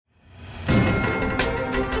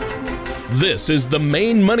This is the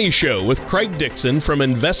Main Money Show with Craig Dixon from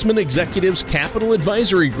Investment Executives Capital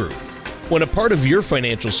Advisory Group. When a part of your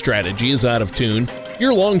financial strategy is out of tune,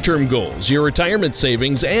 your long-term goals, your retirement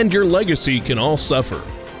savings, and your legacy can all suffer.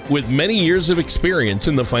 With many years of experience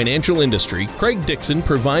in the financial industry, Craig Dixon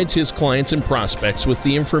provides his clients and prospects with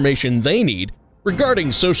the information they need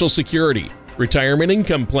regarding Social Security, retirement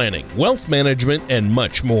income planning, wealth management, and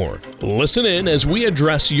much more. Listen in as we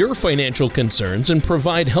address your financial concerns and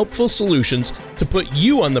provide helpful solutions to put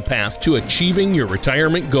you on the path to achieving your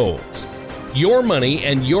retirement goals. Your money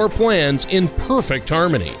and your plans in perfect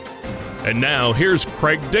harmony. And now, here's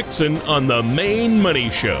Craig Dixon on the Main Money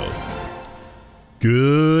Show.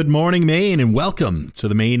 Good morning, Maine, and welcome to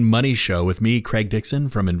the Main Money Show with me, Craig Dixon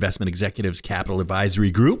from Investment Executives Capital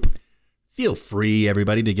Advisory Group. Feel free,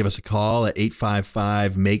 everybody, to give us a call at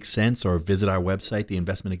 855-MAKE-SENSE or visit our website,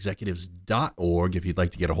 theinvestmentexecutives.org, if you'd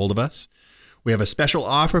like to get a hold of us. We have a special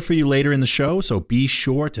offer for you later in the show, so be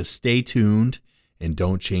sure to stay tuned and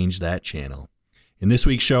don't change that channel. In this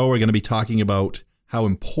week's show, we're going to be talking about how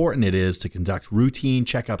important it is to conduct routine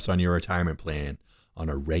checkups on your retirement plan on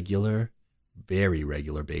a regular, very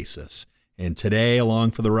regular basis. And today,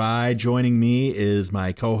 along for the ride, joining me is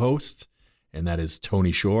my co-host, and that is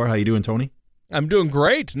Tony Shore. How you doing, Tony? I'm doing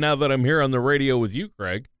great now that I'm here on the radio with you,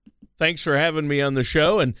 Craig. Thanks for having me on the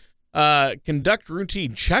show. And conduct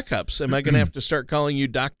routine checkups. Am I going to have to start calling you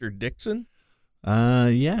Dr. Dixon?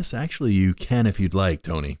 Yes, actually you can if you'd like,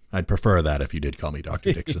 Tony. I'd prefer that if you did call me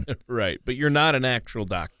Dr. Dixon. Right, but you're not an actual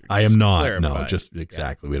doctor. I am not. Clarify. No, just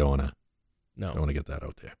exactly. Yeah. We don't want to. No, don't want to get that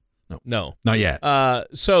out there. No, not yet.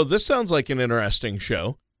 So this sounds like an interesting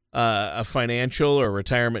show. A financial or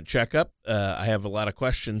retirement checkup. I have a lot of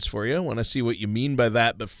questions for you. I want to see what you mean by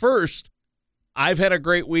that. But first, I've had a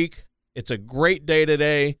great week. It's a great day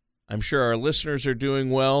today. I'm sure our listeners are doing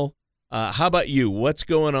well. How about you? What's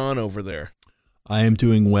going on over there? I am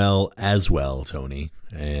doing well as well, Tony.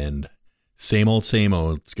 And same old's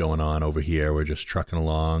going on over here. We're just trucking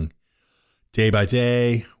along day by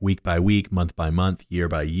day, week by week, month by month, year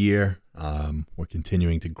by year. We're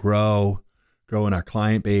continuing to growing our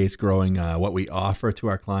client base, growing what we offer to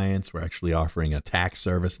our clients. We're actually offering a tax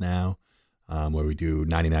service now where we do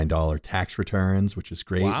 $99 tax returns, which is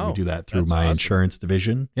great. Wow, we do that through that's my awesome. Insurance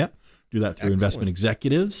division. Yep. Do that through Excellent. Investment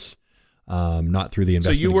Executives, not through the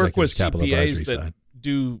Investment So you work with Executives Capital Advisory CPAs that side.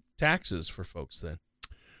 do taxes for folks then?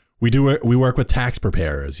 We work with tax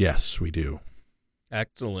preparers. Yes, we do.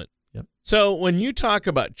 Excellent. Yep. So when you talk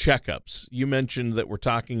about checkups, you mentioned that we're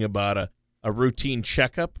talking about a routine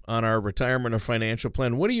checkup on our retirement or financial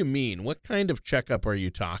plan. What do you mean? What kind of checkup are you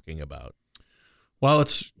talking about? Well,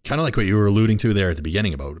 it's kind of like what you were alluding to there at the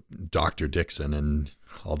beginning about Dr. Dixon. And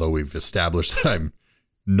although we've established that I'm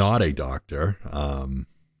not a doctor,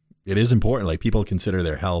 it is important. Like, people consider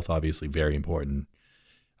their health obviously very important.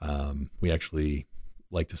 We actually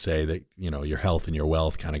like to say that, your health and your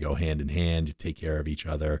wealth kind of go hand in hand. You take care of each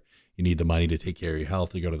other. You need the money to take care of your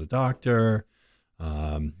health to go to the doctor.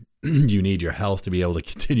 You need your health to be able to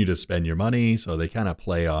continue to spend your money. So they kind of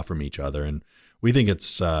play off from each other. And we think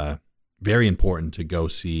it's very important to go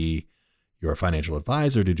see your financial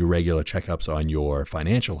advisor to do regular checkups on your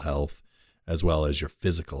financial health as well as your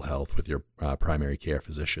physical health with your primary care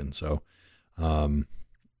physician. So,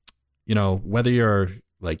 whether you're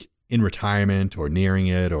like in retirement or nearing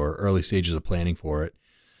it or early stages of planning for it,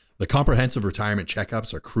 the comprehensive retirement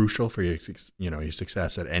checkups are crucial for your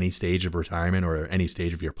success at any stage of retirement or any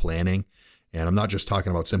stage of your planning. And I'm not just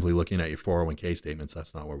talking about simply looking at your 401k statements.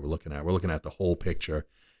 That's not what we're looking at. We're looking at the whole picture.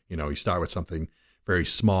 You start with something very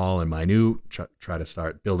small and minute, try to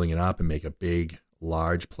start building it up and make a big,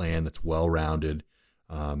 large plan that's well-rounded,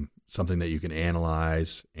 something that you can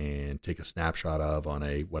analyze and take a snapshot of on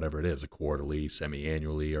a quarterly,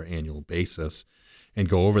 semi-annually, or annual basis, and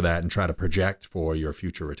go over that and try to project for your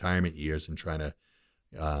future retirement years and try to,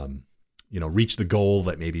 reach the goal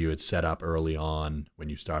that maybe you had set up early on when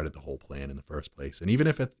you started the whole plan in the first place. And even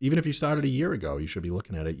if you started a year ago, you should be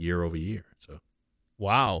looking at it year over year. So,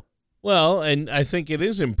 wow. Well, and I think it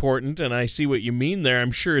is important, and I see what you mean there.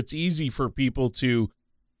 I'm sure it's easy for people to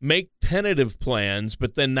make tentative plans,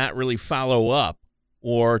 but then not really follow up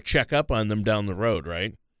or check up on them down the road,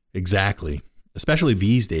 right? Exactly. Especially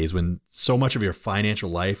these days when so much of your financial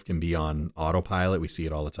life can be on autopilot. We see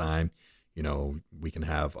it all the time. We can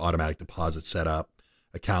have automatic deposits set up,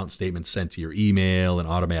 account statements sent to your email, and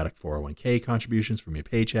automatic 401k contributions from your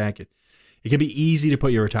paycheck. It can be easy to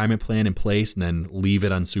put your retirement plan in place and then leave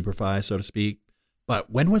it unsupervised, so to speak. But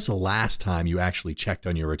when was the last time you actually checked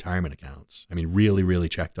on your retirement accounts? I mean, really, really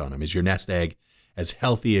checked on them. Is your nest egg as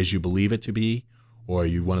healthy as you believe it to be? Or are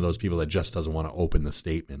you one of those people that just doesn't want to open the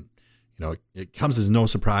statement? it comes as no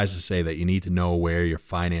surprise to say that you need to know where your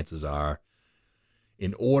finances are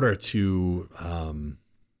in order to,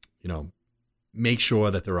 make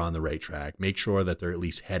sure that they're on the right track, make sure that they're at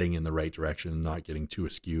least heading in the right direction and not getting too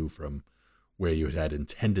askew from where you had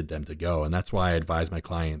intended them to go. And that's why I advise my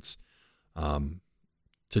clients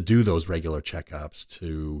to do those regular checkups,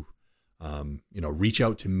 to, reach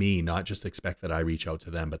out to me, not just expect that I reach out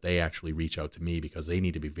to them, but they actually reach out to me because they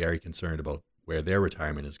need to be very concerned about where their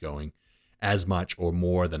retirement is going as much or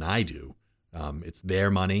more than I do. It's their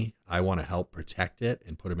money. I want to help protect it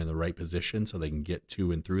and put them in the right position so they can get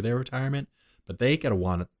to and through their retirement, but they got to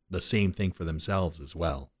want the same thing for themselves as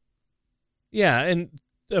well. Yeah, and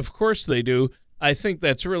of course they do. I think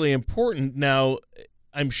that's really important. Now,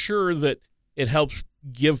 I'm sure that it helps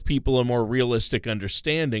give people a more realistic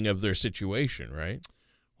understanding of their situation, right?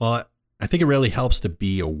 Well, I think it really helps to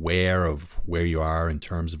be aware of where you are in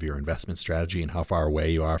terms of your investment strategy and how far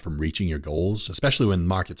away you are from reaching your goals, especially when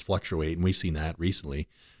markets fluctuate. And we've seen that recently.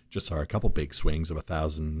 Just saw a couple big swings of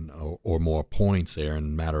 1,000 or more points there in a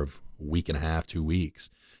matter of a week and a half, 2 weeks.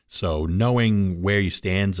 So knowing where you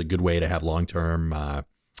stand is a good way to have long-term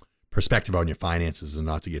perspective on your finances and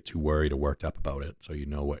not to get too worried or worked up about it. So you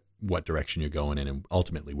know what direction you're going in and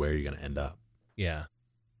ultimately where you're going to end up. Yeah,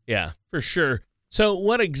 for sure. So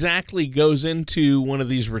what exactly goes into one of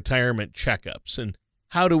these retirement checkups, and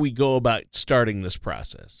how do we go about starting this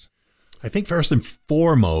process? I think first and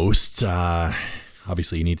foremost,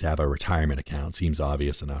 obviously you need to have a retirement account. Seems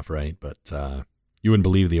obvious enough, right? But you wouldn't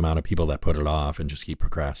believe the amount of people that put it off and just keep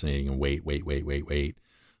procrastinating and wait.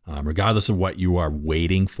 Regardless of what you are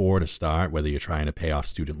waiting for to start, whether you're trying to pay off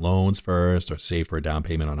student loans first or save for a down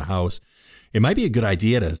payment on a house, it might be a good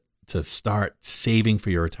idea to start saving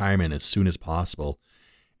for your retirement as soon as possible.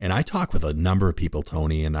 And I talk with a number of people,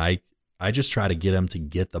 Tony, and I just try to get them to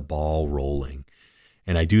get the ball rolling.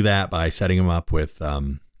 And I do that by setting them up with,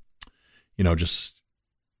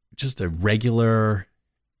 just a regular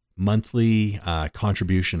monthly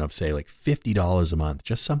contribution of, say, like $50 a month,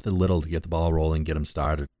 just something little to get the ball rolling, get them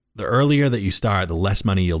started. The earlier that you start, the less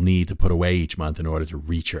money you'll need to put away each month in order to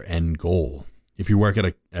reach your end goal. If you work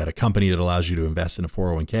at a company that allows you to invest in a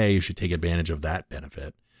 401k, you should take advantage of that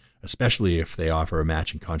benefit, especially if they offer a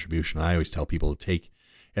matching contribution. I always tell people to take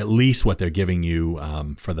at least what they're giving you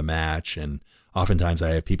for the match. And oftentimes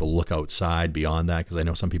I have people look outside beyond that because I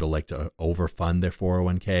know some people like to overfund their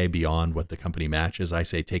 401k beyond what the company matches. I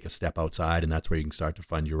say take a step outside, and that's where you can start to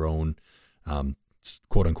fund your own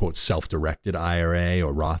quote unquote self-directed IRA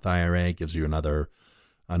or Roth IRA. It gives you another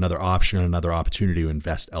option, another opportunity to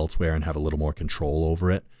invest elsewhere and have a little more control over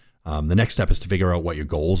it. The next step is to figure out what your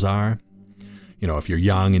goals are. If you're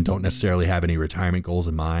young and don't necessarily have any retirement goals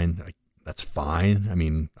in mind, that's fine. I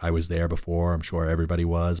mean, I was there before. I'm sure everybody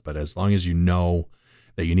was. But as long as you know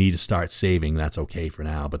that you need to start saving, that's okay for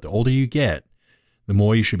now. But the older you get, the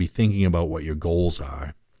more you should be thinking about what your goals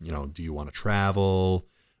are. Do you want to travel,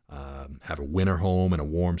 have a winter home in a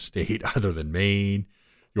warm state other than Maine?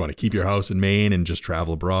 You want to keep your house in Maine and just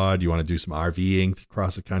travel abroad? You want to do some RVing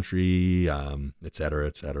across the country, et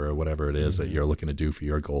cetera, whatever it is that you're looking to do for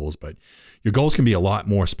your goals. But your goals can be a lot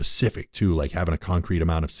more specific too, like having a concrete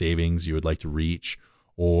amount of savings you would like to reach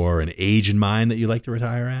or an age in mind that you like to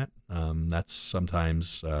retire at. That's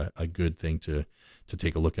sometimes a good thing to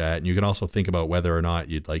take a look at. And you can also think about whether or not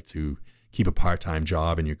you'd like to keep a part-time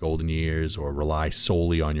job in your golden years or rely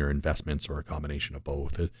solely on your investments or a combination of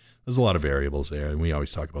both. There's a lot of variables there, and we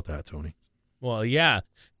always talk about that, Tony. Well, yeah,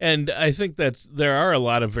 and I think there are a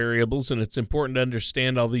lot of variables, and it's important to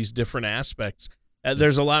understand all these different aspects.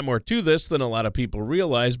 There's a lot more to this than a lot of people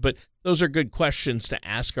realize, but those are good questions to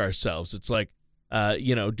ask ourselves. It's like,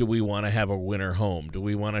 do we want to have a winter home? Do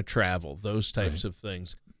we want to travel? Those types of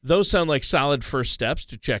things. Those sound like solid first steps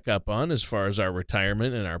to check up on as far as our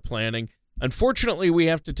retirement and our planning. Unfortunately, we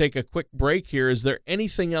have to take a quick break here. Is there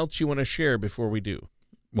anything else you want to share before we do?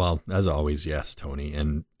 Well, as always, yes, Tony.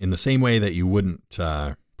 And in the same way that you wouldn't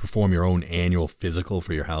perform your own annual physical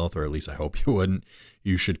for your health, or at least I hope you wouldn't,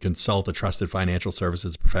 you should consult a trusted financial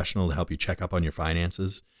services professional to help you check up on your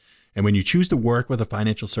finances. And when you choose to work with a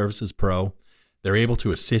financial services pro, they're able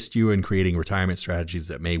to assist you in creating retirement strategies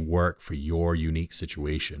that may work for your unique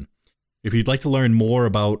situation. If you'd like to learn more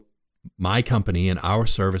about my company and our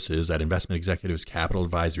services at Investment Executives Capital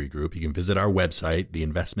Advisory Group, you can visit our website,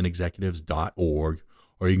 theinvestmentexecutives.org,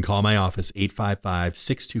 or you can call my office,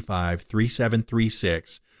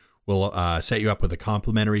 855-625-3736. We'll set you up with a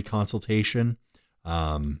complimentary consultation,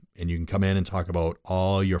 and you can come in and talk about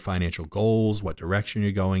all your financial goals, what direction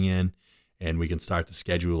you're going in, and we can start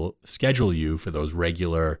to schedule you for those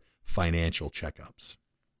regular financial checkups.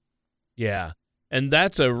 Yeah. And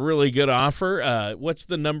that's a really good offer. What's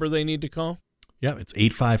the number they need to call? Yeah, it's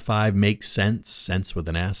 855-MAKES-SENSE, sense with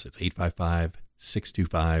an S. It's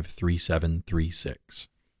 855-625-3736.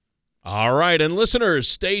 All right, and listeners,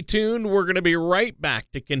 stay tuned. We're going to be right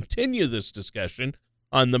back to continue this discussion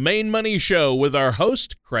on The Main Money Show with our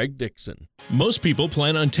host, Craig Dixon. Most people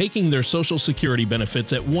plan on taking their Social Security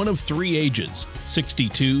benefits at one of three ages,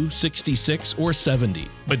 62, 66, or 70.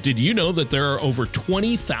 But did you know that there are over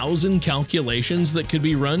 20,000 calculations that could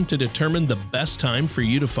be run to determine the best time for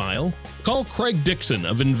you to file? Call Craig Dixon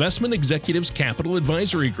of Investment Executives Capital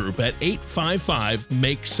Advisory Group at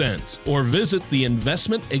 855-MAKES-SENSE or visit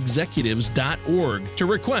theinvestmentexecutives.org to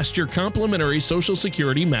request your complimentary Social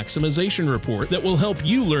Security maximization report that will help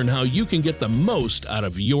you learn how you can get the most out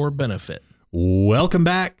of your benefit. Welcome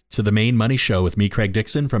back to The Main Money Show with me, Craig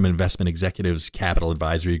Dixon from Investment Executives Capital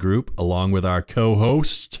Advisory Group, along with our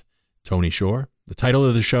co-host, Tony Shore. The title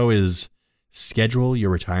of the show is Schedule Your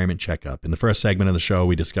Retirement Checkup. In the first segment of the show,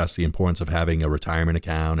 we discussed the importance of having a retirement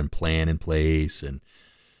account and plan in place and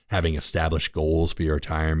having established goals for your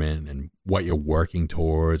retirement and what you're working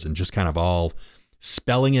towards and just kind of all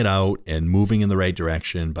spelling it out and moving in the right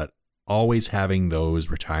direction, but always having those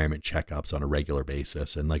retirement checkups on a regular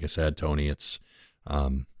basis. And like I said, Tony, it's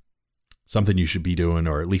something you should be doing,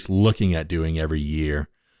 or at least looking at doing every year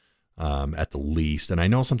at the least. And I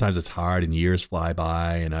know sometimes it's hard and years fly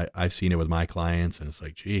by, and I've seen it with my clients, and it's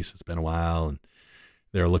like, geez, it's been a while, and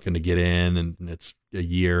they're looking to get in, and it's a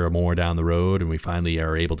year or more down the road, and we finally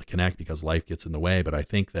are able to connect because life gets in the way. But I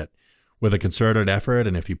think that with a concerted effort,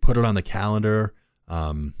 and if you put it on the calendar,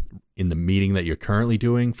 in the meeting that you're currently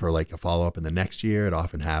doing for like a follow-up in the next year, it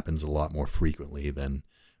often happens a lot more frequently than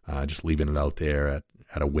just leaving it out there at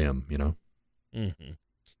a whim, you know? Mm-hmm.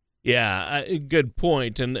 Yeah, good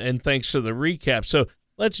point, and thanks for the recap. So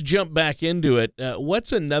let's jump back into it.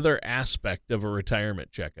 What's another aspect of a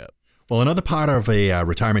retirement checkup? Well, another part of a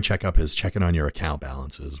retirement checkup is checking on your account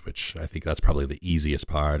balances, which I think that's probably the easiest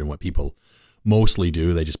part and what people mostly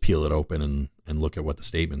do. They just peel it open and look at what the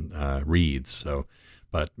statement reads.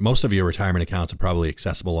 But most of your retirement accounts are probably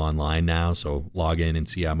accessible online now. So log in and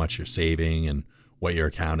see how much you're saving and what your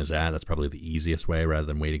account is at. That's probably the easiest way rather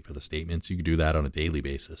than waiting for the statements. You can do that on a daily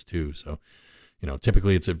basis too. So,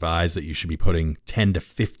 typically it's advised that you should be putting 10 to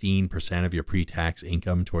 15% of your pre-tax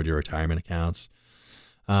income toward your retirement accounts.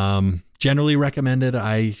 Generally recommended.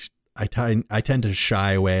 I tend to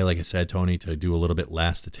shy away, like I said, Tony, to do a little bit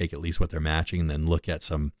less, to take at least what they're matching, and then look at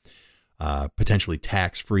some potentially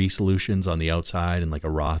tax-free solutions on the outside, and like a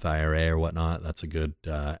Roth IRA or whatnot. That's a good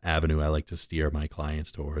avenue I like to steer my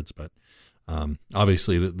clients towards. But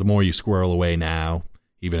obviously, the more you squirrel away now,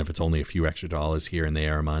 even if it's only a few extra dollars here and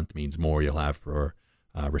there a month, means more you'll have for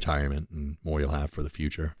retirement and more you'll have for the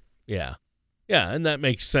future. Yeah, and that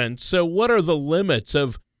makes sense. So what are the limits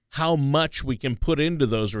of how much we can put into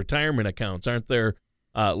those retirement accounts? Aren't there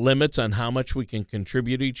limits on how much we can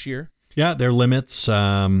contribute each year? Yeah, there are limits.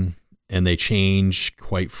 And they change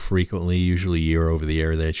quite frequently, usually year over the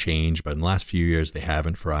year they change. But in the last few years, they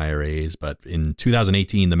haven't for IRAs. But in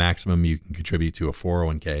 2018, the maximum you can contribute to a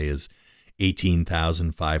 401k is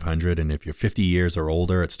 $18,500. And if you're 50 years or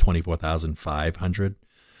older, it's $24,500.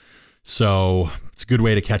 So it's a good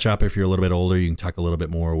way to catch up. If you're a little bit older, you can tuck a little bit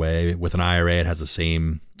more away. With an IRA, it has the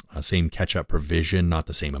same catch-up provision, not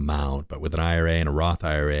the same amount. But with an IRA and a Roth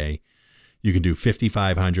IRA, you can do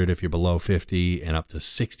 $5,500 if you're below 50 and up to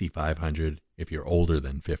 $6,500 if you're older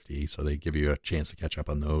than 50. So they give you a chance to catch up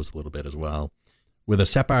on those a little bit as well. With a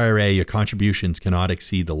SEP IRA, your contributions cannot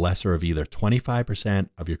exceed the lesser of either 25%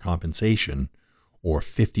 of your compensation or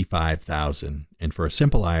 $55,000. And for a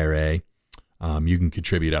simple IRA, you can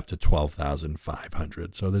contribute up to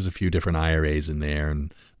 $12,500. So there's a few different IRAs in there,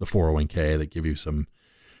 and the 401k that give you some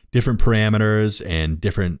different parameters and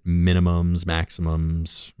different minimums,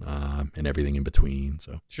 maximums, and everything in between.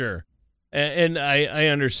 So sure, and I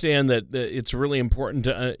understand that it's really important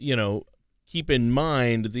to keep in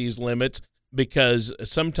mind these limits, because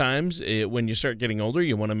sometimes when you start getting older,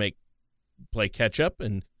 you want to play catch up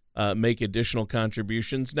and make additional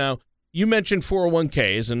contributions. Now, you mentioned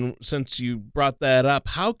 401ks, and since you brought that up,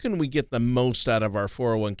 how can we get the most out of our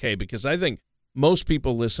 401k? Because I think most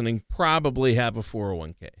people listening probably have a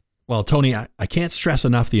 401k. Well, Tony, I can't stress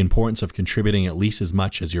enough the importance of contributing at least as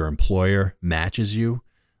much as your employer matches you.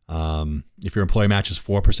 If your employer matches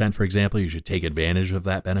 4%, for example, you should take advantage of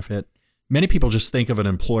that benefit. Many people just think of an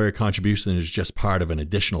employer contribution as just part of an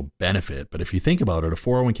additional benefit. But if you think about it, a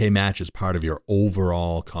 401k match is part of your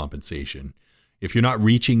overall compensation. If you're not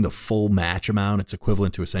reaching the full match amount, it's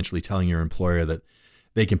equivalent to essentially telling your employer that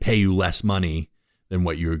they can pay you less money than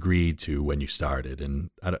what you agreed to when you started. And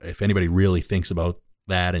if anybody really thinks about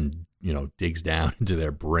that and, digs down into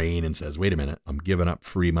their brain and says, wait a minute, I'm giving up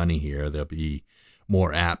free money here, they'll be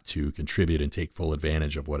more apt to contribute and take full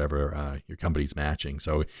advantage of whatever your company's matching.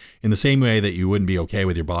 So in the same way that you wouldn't be okay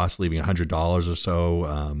with your boss leaving $100 or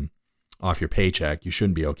so off your paycheck, you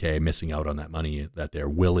shouldn't be okay missing out on that money that they're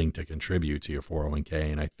willing to contribute to your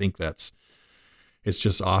 401k. And I think it's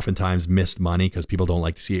just oftentimes missed money because people don't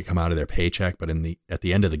like to see it come out of their paycheck. But at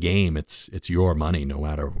the end of the game, it's your money, no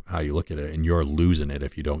matter how you look at it, and you're losing it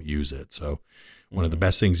if you don't use it. So one of the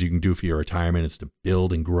best things you can do for your retirement is to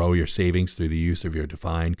build and grow your savings through the use of your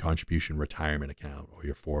defined contribution retirement account or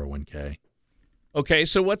your 401k. Okay,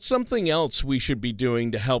 so what's something else we should be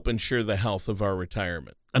doing to help ensure the health of our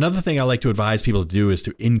retirement? Another thing I like to advise people to do is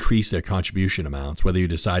to increase their contribution amounts, whether you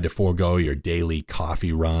decide to forego your daily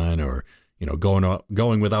coffee run or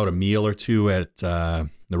going without a meal or two at the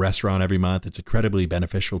restaurant every month. It's incredibly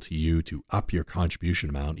beneficial to you to up your contribution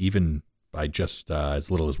amount, even by just as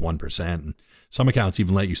little as 1%. And some accounts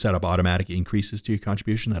even let you set up automatic increases to your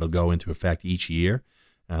contribution that'll go into effect each year.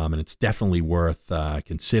 And it's definitely worth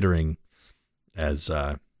considering as,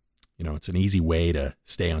 it's an easy way to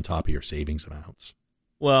stay on top of your savings amounts.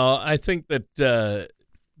 Well, I think that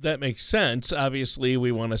that makes sense. Obviously,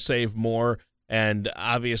 we want to save more. And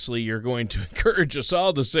obviously, you're going to encourage us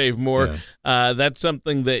all to save more. Yeah. That's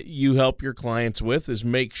something that you help your clients with, is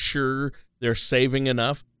make sure they're saving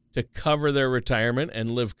enough to cover their retirement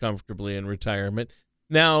and live comfortably in retirement.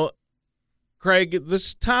 Now, Craig,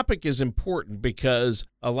 this topic is important because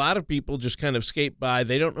a lot of people just kind of skate by.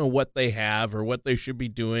 They don't know what they have or what they should be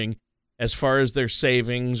doing as far as their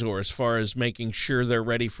savings or as far as making sure they're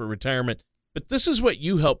ready for retirement. But this is what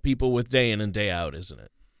you help people with day in and day out, isn't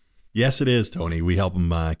it? Yes, it is, Tony. We help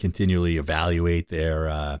them continually evaluate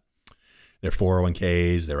their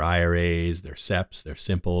 401ks, their IRAs, their SEPs, their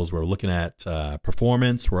Simples. We're looking at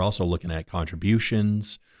performance. We're also looking at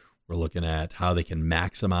contributions. We're looking at how they can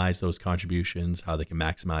maximize those contributions, how they can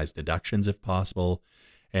maximize deductions if possible,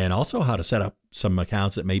 and also how to set up some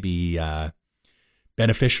accounts that may be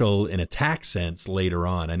beneficial in a tax sense later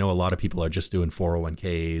on. I know a lot of people are just doing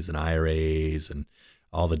 401ks and IRAs and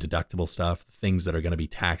all the deductible stuff, things that are going to be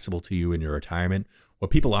taxable to you in your retirement.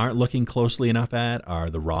 What people aren't looking closely enough at are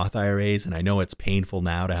the Roth IRAs. And I know it's painful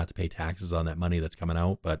now to have to pay taxes on that money that's coming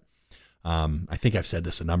out, but I think I've said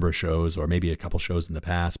this a number of shows or maybe a couple shows in the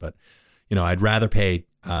past, but I'd rather pay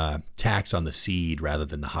tax on the seed rather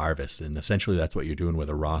than the harvest. And essentially that's what you're doing with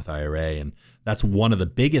a Roth IRA. And that's one of the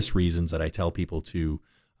biggest reasons that I tell people to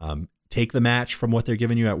take the match from what they're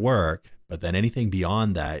giving you at work, but then anything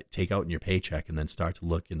beyond that, take out in your paycheck and then start to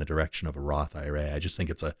look in the direction of a Roth IRA. I just think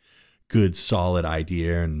it's a good, solid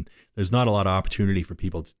idea. And there's not a lot of opportunity for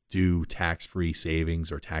people to do tax-free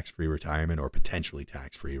savings or tax-free retirement, or potentially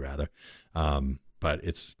tax-free rather. But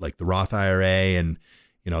it's like the Roth IRA, and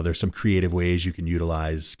there's some creative ways you can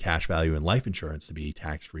utilize cash value and life insurance to be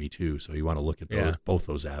tax-free too. So you want to look at both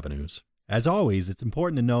those avenues. As always, it's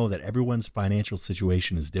important to know that everyone's financial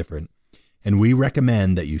situation is different. And we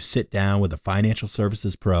recommend that you sit down with a financial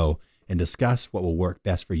services pro and discuss what will work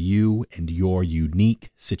best for you and your unique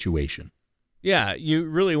situation. Yeah, you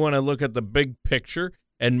really want to look at the big picture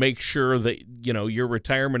and make sure that, your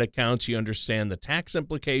retirement accounts, you understand the tax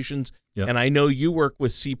implications. Yep. And I know you work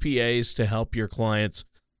with CPAs to help your clients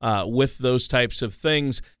with those types of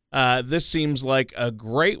things. This seems like a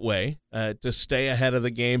great way to stay ahead of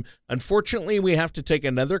the game. Unfortunately, we have to take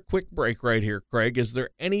another quick break right here, Craig. Is there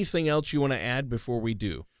anything else you want to add before we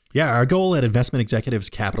do? Yeah, our goal at Investment Executives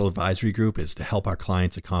Capital Advisory Group is to help our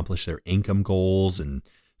clients accomplish their income goals and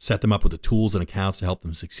set them up with the tools and accounts to help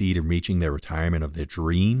them succeed in reaching their retirement of their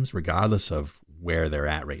dreams, regardless of where they're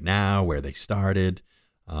at right now, where they started,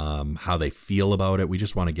 how they feel about it. We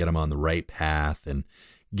just want to get them on the right path and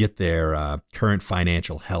get their current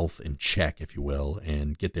financial health in check, if you will,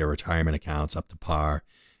 and get their retirement accounts up to par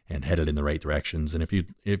and headed in the right directions. And if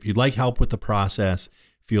you'd like help with the process,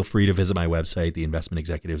 feel free to visit my website,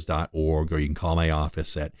 theinvestmentexecutives.org, or you can call my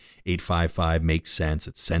office at 855-MAKES-SENSE.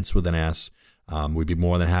 It's sense with an S. We'd be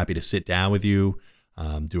more than happy to sit down with you,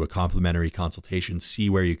 do a complimentary consultation, see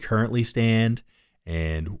where you currently stand,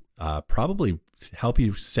 and probably help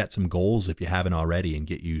you set some goals if you haven't already and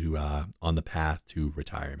get you on the path to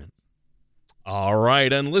retirement. All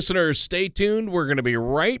right, and listeners, stay tuned. We're going to be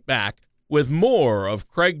right back with more of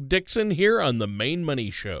Craig Dixon here on The Main Money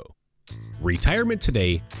Show. Retirement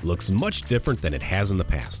today looks much different than it has in the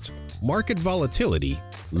past. Market volatility,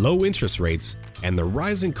 low interest rates, and the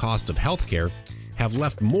rising cost of healthcare have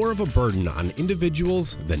left more of a burden on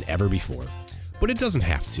individuals than ever before. But it doesn't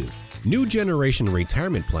have to. New generation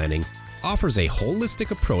retirement planning offers a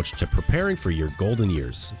holistic approach to preparing for your golden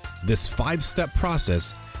years. This 5-step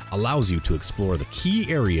process allows you to explore the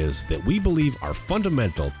key areas that we believe are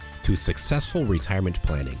fundamental to successful retirement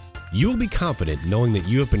planning. You will be confident knowing that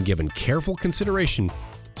you have been given careful consideration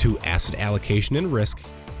to asset allocation and risk,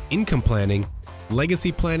 income planning,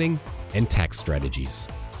 legacy planning, and tax strategies.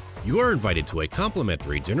 You are invited to a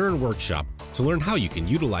complimentary dinner and workshop to learn how you can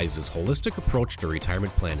utilize this holistic approach to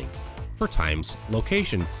retirement planning. For times,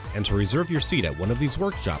 location, and to reserve your seat at one of these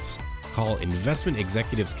workshops, call Investment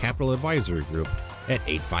Executives Capital Advisory Group at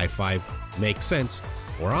 855-MAKE-SENSE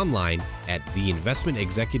or online at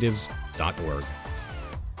theinvestmentexecutives.org.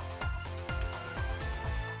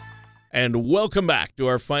 And welcome back to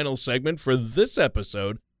our final segment for this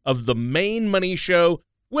episode of the Maine Money Show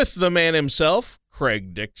with the man himself,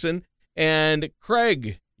 Craig Dixon. And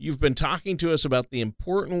Craig, you've been talking to us about the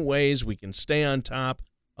important ways we can stay on top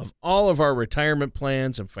of all of our retirement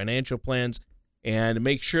plans and financial plans and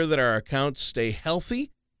make sure that our accounts stay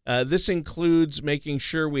healthy. This includes making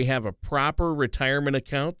sure we have a proper retirement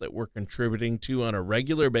account that we're contributing to on a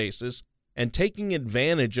regular basis and taking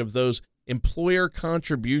advantage of those employer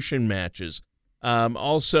contribution matches.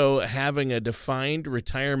 Also having a defined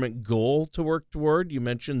retirement goal to work toward. You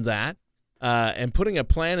mentioned that. And putting a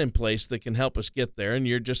plan in place that can help us get there, and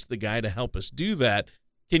you're just the guy to help us do that.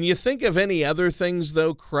 Can you think of any other things,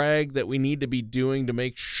 though, Craig, that we need to be doing to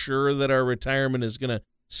make sure that our retirement is going to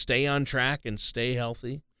stay on track and stay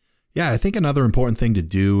healthy? Yeah, I think another important thing to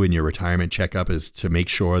do in your retirement checkup is to make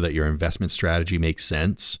sure that your investment strategy makes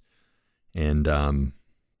sense. And, I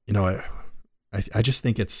just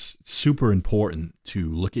think it's super important to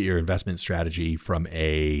look at your investment strategy from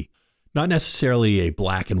not necessarily a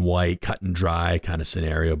black and white, cut and dry kind of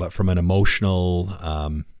scenario, but from an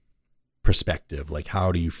emotional perspective. Like,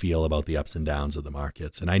 how do you feel about the ups and downs of the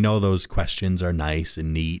markets? And I know those questions are nice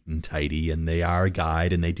and neat and tidy, and they are a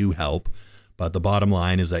guide and they do help. But the bottom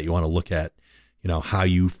line is that you want to look at, how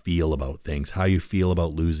you feel about things, how you feel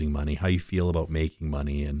about losing money, how you feel about making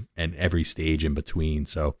money, and every stage in between.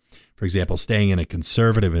 So, for example, staying in a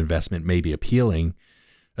conservative investment may be appealing,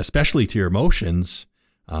 especially to your emotions.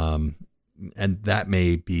 And that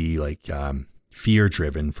may be like fear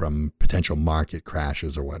driven from potential market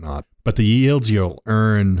crashes or whatnot. But the yields you'll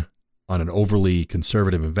earn on an overly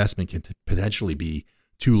conservative investment can potentially be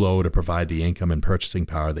too low to provide the income and purchasing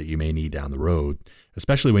power that you may need down the road,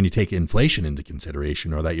 especially when you take inflation into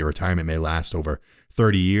consideration, or that your retirement may last over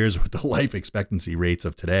 30 years with the life expectancy rates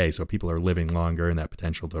of today. So people are living longer, and that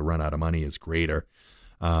potential to run out of money is greater.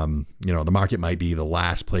 The market might be the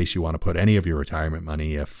last place you want to put any of your retirement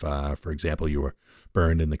money if, for example, you were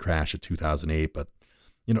burned in the crash of 2008. But,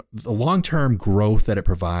 the long-term growth that it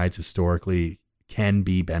provides historically can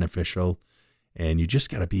be beneficial, and you just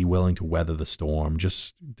got to be willing to weather the storm.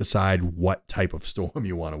 Just decide what type of storm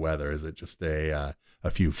you want to weather. Is it just a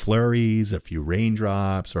few flurries, a few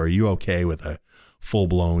raindrops, or are you okay with a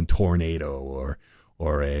full-blown tornado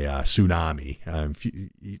or a tsunami?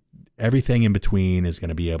 Everything in between is going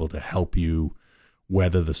to be able to help you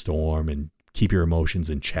weather the storm and keep your emotions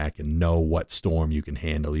in check and know what storm you can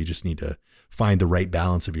handle. You just need to find the right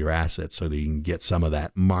balance of your assets so that you can get some of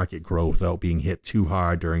that market growth without being hit too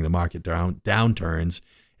hard during the market downturns,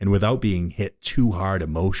 and without being hit too hard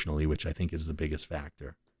emotionally, which I think is the biggest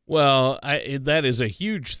factor. Well, that is a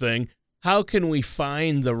huge thing. How can we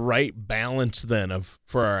find the right balance then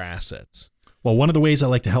for our assets? Well, one of the ways I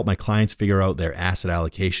like to help my clients figure out their asset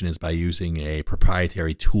allocation is by using a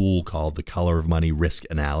proprietary tool called the Color of Money Risk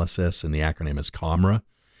Analysis, and the acronym is COMRA.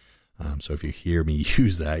 So if you hear me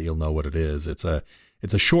use that, you'll know what it is. It's a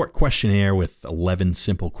short questionnaire with 11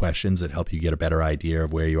 simple questions that help you get a better idea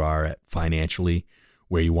of where you are at financially,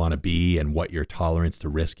 where you want to be, and what your tolerance to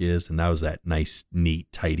risk is. And that was that nice,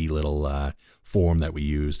 neat, tidy little form that we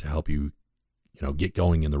use to help you get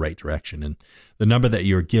going in the right direction. And the number that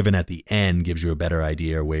you're given at the end gives you a better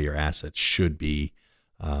idea where your assets should be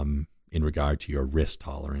in regard to your risk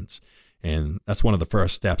tolerance. And that's one of the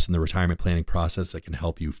first steps in the retirement planning process that can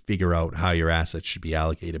help you figure out how your assets should be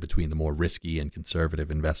allocated between the more risky and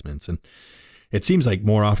conservative investments. And it seems like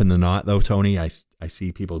more often than not, though, Tony, I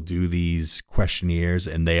see people do these questionnaires,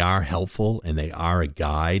 and they are helpful and they are a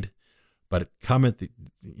guide. But come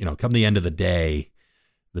the end of the day,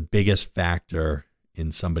 the biggest factor in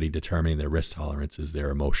somebody determining their risk tolerance is their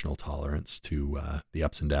emotional tolerance to the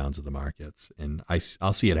ups and downs of the markets. And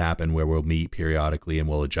I'll see it happen where we'll meet periodically and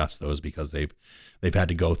we'll adjust those because they've had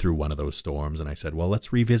to go through one of those storms. And I said, well,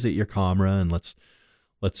 let's revisit your COMRA and let's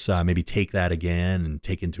maybe take that again and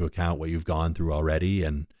take into account what you've gone through already,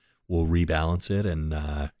 and we'll rebalance it and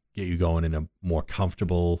get you going in a more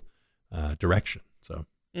comfortable direction. So.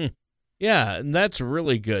 Yeah, and that's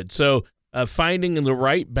really good. So finding the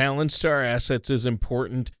right balance to our assets is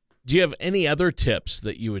important. Do you have any other tips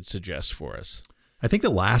that you would suggest for us? I think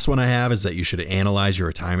the last one I have is that you should analyze your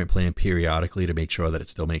retirement plan periodically to make sure that it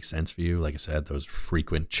still makes sense for you. Like I said, those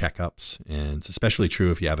frequent checkups. And it's especially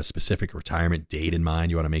true if you have a specific retirement date in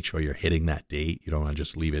mind. You want to make sure you're hitting that date. You don't want to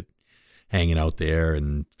just leave it hanging out there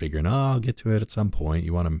and figuring, I'll get to it at some point.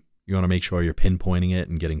 You want to make sure you're pinpointing it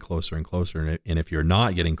and getting closer and closer. And if you're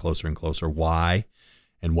not getting closer and closer, why?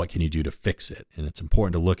 And what can you do to fix it? And it's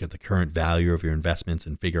important to look at the current value of your investments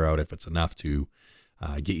and figure out if it's enough to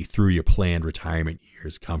get you through your planned retirement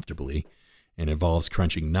years comfortably. And it involves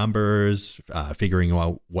crunching numbers, figuring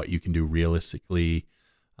out what you can do realistically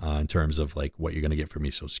in terms of like what you're going to get from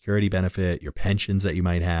your Social Security benefit, your pensions that you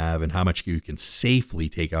might have, and how much you can safely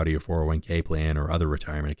take out of your 401k plan or other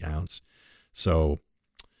retirement accounts. So,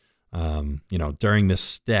 during this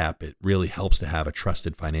step, it really helps to have a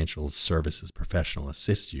trusted financial services professional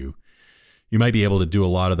assist you. You might be able to do a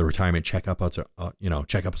lot of the retirement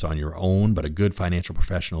checkups on your own, but a good financial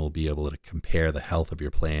professional will be able to compare the health of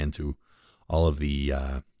your plan to all of the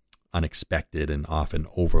unexpected and often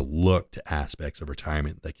overlooked aspects of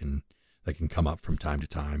retirement that can come up from time to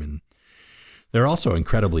time. And they're also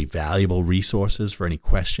incredibly valuable resources for any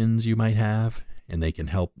questions you might have, and they can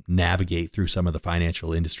help navigate through some of the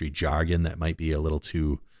financial industry jargon that might be a little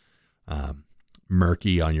too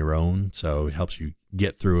murky on your own. So it helps you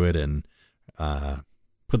get through it and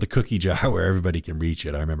put the cookie jar where everybody can reach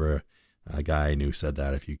it. I remember a guy I knew said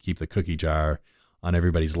that if you keep the cookie jar on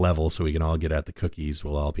everybody's level so we can all get at the cookies,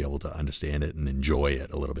 we'll all be able to understand it and enjoy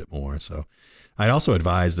it a little bit more. So I'd also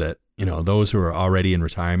advise that, those who are already in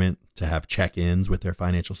retirement to have check-ins with their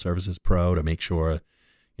financial services pro to make sure,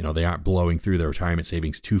 they aren't blowing through their retirement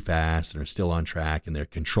savings too fast and are still on track and they're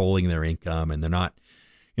controlling their income and they're not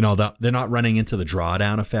running into the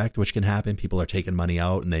drawdown effect, which can happen. People are taking money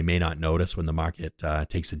out and they may not notice when the market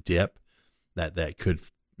takes a dip that could,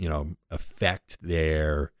 affect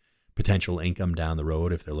their potential income down the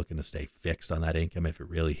road if they're looking to stay fixed on that income. If it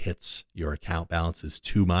really hits your account balances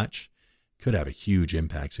too much, it could have a huge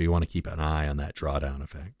impact. So you want to keep an eye on that drawdown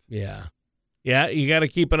effect. Yeah. Yeah, you got to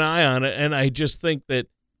keep an eye on it. And I just think that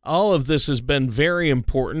all of this has been very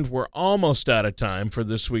important. We're almost out of time for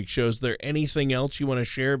this week's show. Is there anything else you want to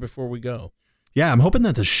share before we go? Yeah, I'm hoping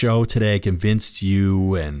that the show today convinced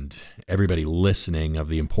you and everybody listening of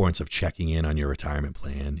the importance of checking in on your retirement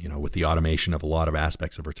plan. With the automation of a lot of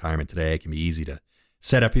aspects of retirement today, it can be easy to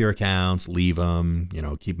set up your accounts, leave them,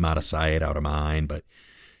 keep them out of sight, out of mind. But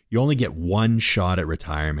you only get one shot at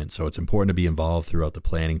retirement, so it's important to be involved throughout the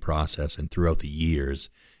planning process and throughout the years.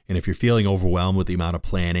 And if you're feeling overwhelmed with the amount of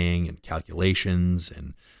planning and calculations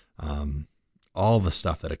and all the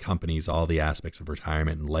stuff that accompanies all the aspects of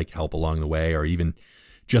retirement and like help along the way, or even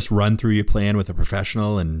just run through your plan with a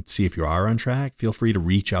professional and see if you are on track, feel free to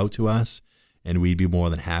reach out to us and we'd be more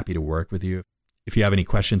than happy to work with you. If you have any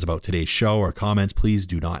questions about today's show or comments, please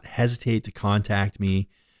do not hesitate to contact me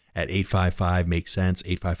at 855-MAKE-SENSE,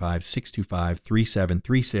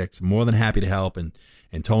 855-625-3736. I'm more than happy to help. And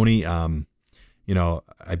Tony, I'd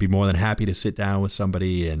be more than happy to sit down with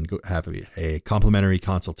somebody and have a complimentary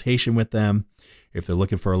consultation with them. If they're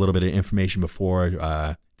looking for a little bit of information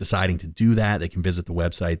before deciding to do that, they can visit the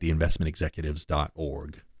website,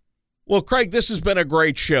 theinvestmentexecutives.org. Well, Craig, this has been a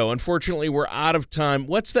great show. Unfortunately, we're out of time.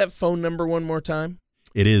 What's that phone number one more time?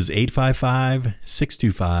 It is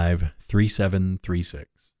 855-625-3736.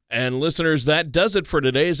 And listeners, that does it for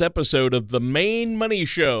today's episode of The Main Money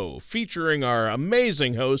Show, featuring our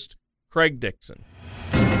amazing host, Craig Dixon.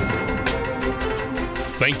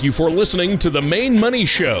 Thank you for listening to The Main Money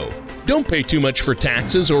Show. Don't pay too much for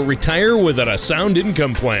taxes or retire without a sound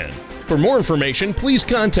income plan. For more information, please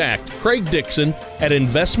contact Craig Dixon at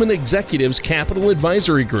Investment Executives Capital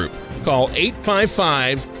Advisory Group. Call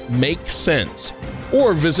 855-MAKE-SENSE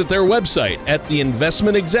or visit their website at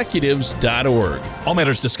theinvestmentexecutives.org. All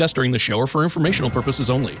matters discussed during the show are for informational purposes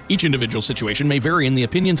only. Each individual situation may vary, and the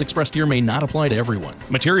opinions expressed here may not apply to everyone.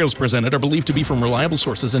 Materials presented are believed to be from reliable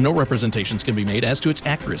sources, and no representations can be made as to its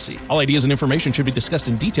accuracy. All ideas and information should be discussed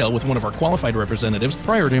in detail with one of our qualified representatives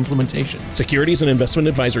prior to implementation. Securities and investment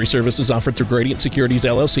advisory services offered through Gradient Securities,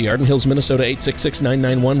 LLC, Arden Hills, Minnesota,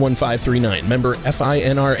 866-991-1539. Member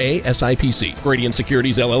FINRA SIPC. Gradient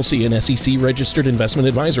Securities, LLC, an SEC-registered investment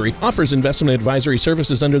advisory, offers investment advisory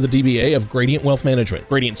services under the DBA of Gradient Wealth Management.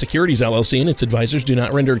 Gradient Securities, LLC, and its advisors do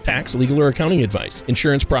not render tax, legal, or accounting advice.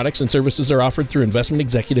 Insurance products and services are offered through Investment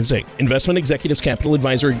Executives, Inc. Investment Executives Capital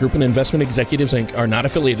Advisory Group and Investment Executives, Inc. are not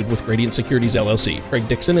affiliated with Gradient Securities, LLC. Craig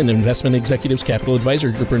Dixon and Investment Executives Capital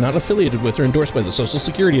Advisory Group are not affiliated with or endorsed by the Social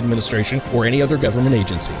Security Administration or any other government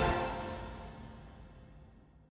agency.